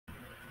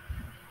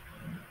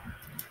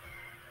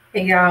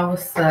Hey y'all,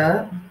 what's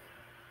up?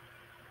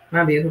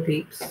 My beautiful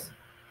peeps.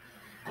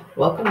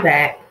 Welcome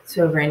back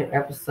to a brand new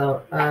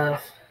episode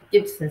of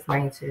Gift Since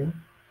 92.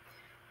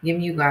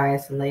 Giving you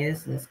guys the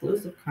latest and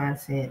exclusive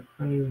content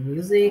on new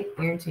music,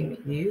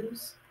 entertainment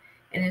news,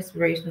 and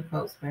inspirational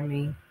quotes by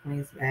me,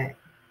 Queen's back.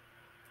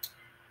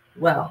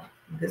 Well,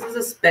 this is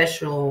a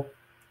special,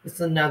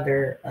 it's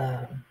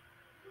another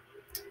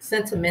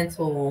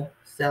sentimental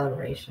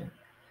celebration.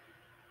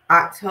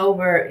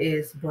 October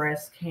is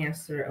Breast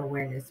Cancer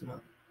Awareness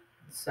Month.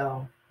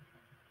 So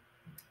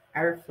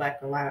I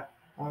reflect a lot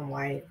on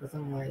life because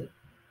I'm like,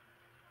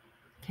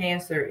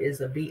 cancer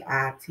is a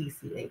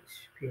bitch,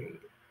 period.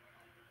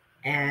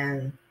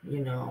 And,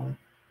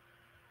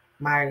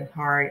 my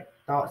heart,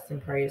 thoughts,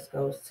 and prayers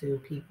goes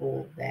to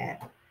people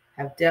that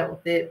have dealt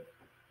with it,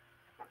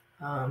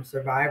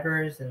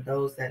 survivors, and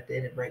those that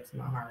did. It breaks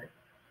my heart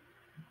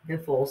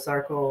in full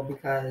circle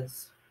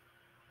because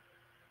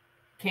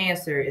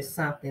cancer is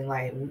something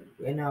like,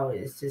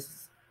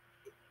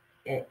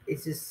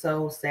 it's just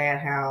so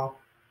sad how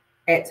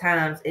at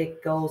times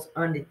it goes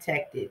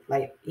undetected.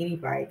 Like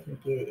anybody can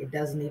get it. It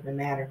doesn't even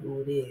matter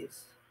who it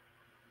is.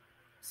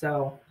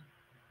 So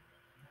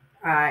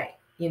I've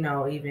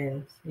known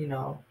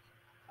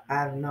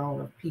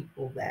of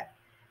people that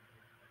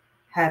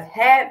have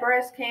had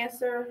breast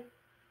cancer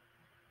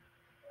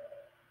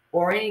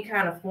or any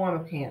kind of form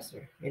of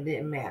cancer. It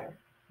didn't matter.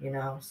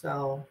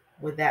 So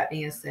with that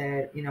being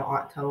said,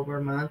 October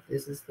month,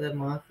 this is the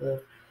month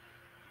of,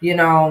 you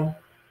know,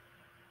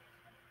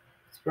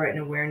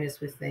 spreading awareness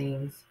with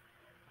things.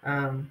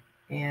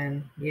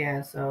 And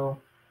yeah,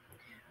 so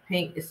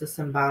pink is the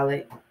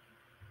symbolic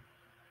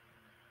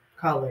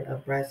color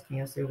of breast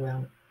cancer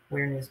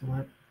awareness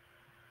month.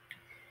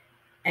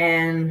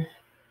 And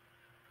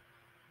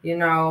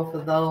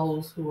for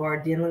those who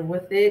are dealing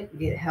with it,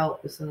 get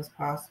help as soon as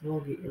possible,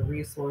 get your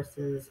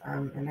resources.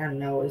 And I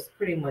know it's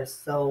pretty much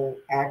so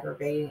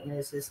aggravating, and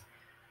it's just,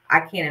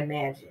 I can't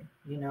imagine,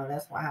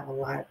 that's why I have a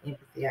lot of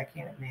empathy. I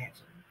can't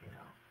imagine,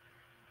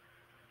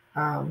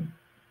 um,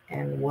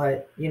 and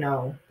what,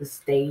 the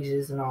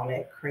stages and all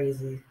that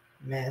crazy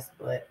mess.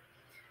 But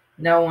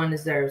no one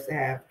deserves to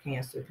have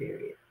cancer,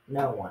 period.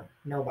 No one,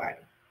 nobody.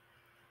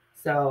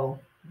 So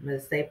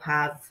let's stay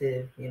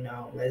positive,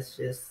 let's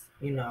just,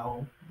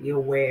 be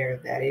aware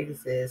that it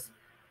exists.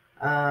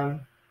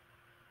 Um,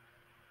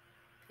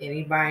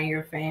 Anybody in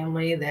your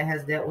family that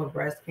has dealt with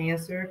breast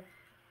cancer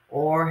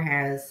or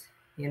has,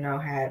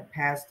 had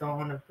passed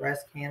on of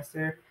breast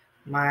cancer,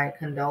 my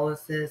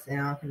condolences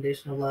and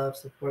unconditional love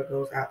support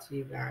goes out to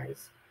you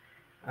guys.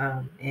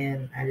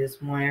 And I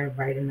just want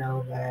everybody to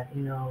know that,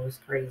 it's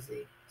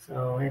crazy.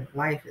 So, and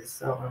life is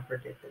so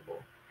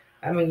unpredictable.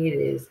 I mean, it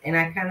is. And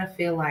I kind of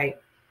feel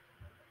like,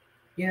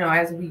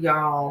 as we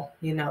all,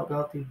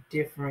 go through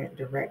different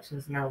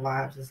directions in our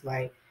lives, it's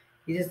like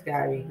you just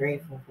got to be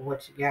grateful for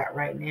what you got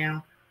right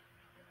now.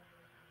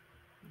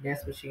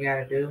 That's what you got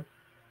to do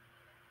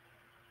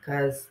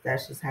because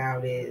that's just how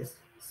it is.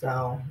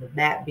 So, with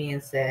that being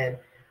said,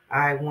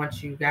 I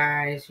want you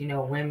guys,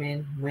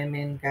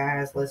 women,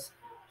 guys, let's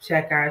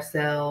check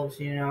ourselves.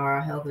 Our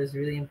health is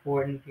really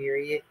important,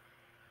 period.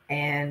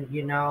 And,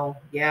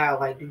 yeah,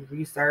 like do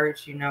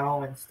research,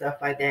 and stuff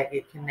like that,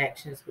 get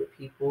connections with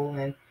people.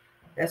 And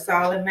that's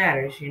all that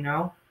matters.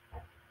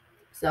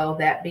 So,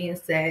 that being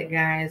said,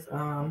 guys,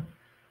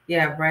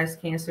 yeah,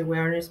 Breast Cancer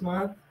Awareness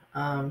Month.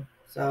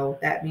 So,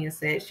 that being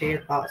said, share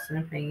your thoughts and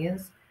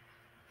opinions.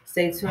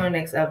 Stay tuned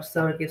next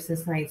episode of Give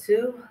Since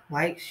 92.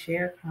 Like,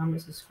 share,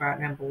 comment, subscribe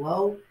down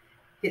below.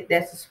 Hit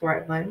that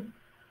subscribe button.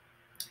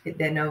 Hit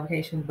that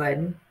notification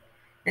button.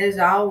 And as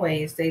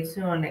always, stay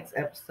tuned on next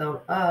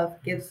episode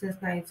of Give Since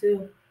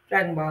 92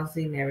 Dragon Ball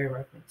Z Never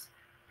Reference.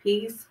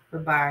 Peace. Bye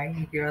bye.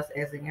 Your girls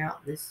exiting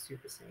out. This is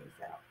Super Saiyans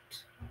out.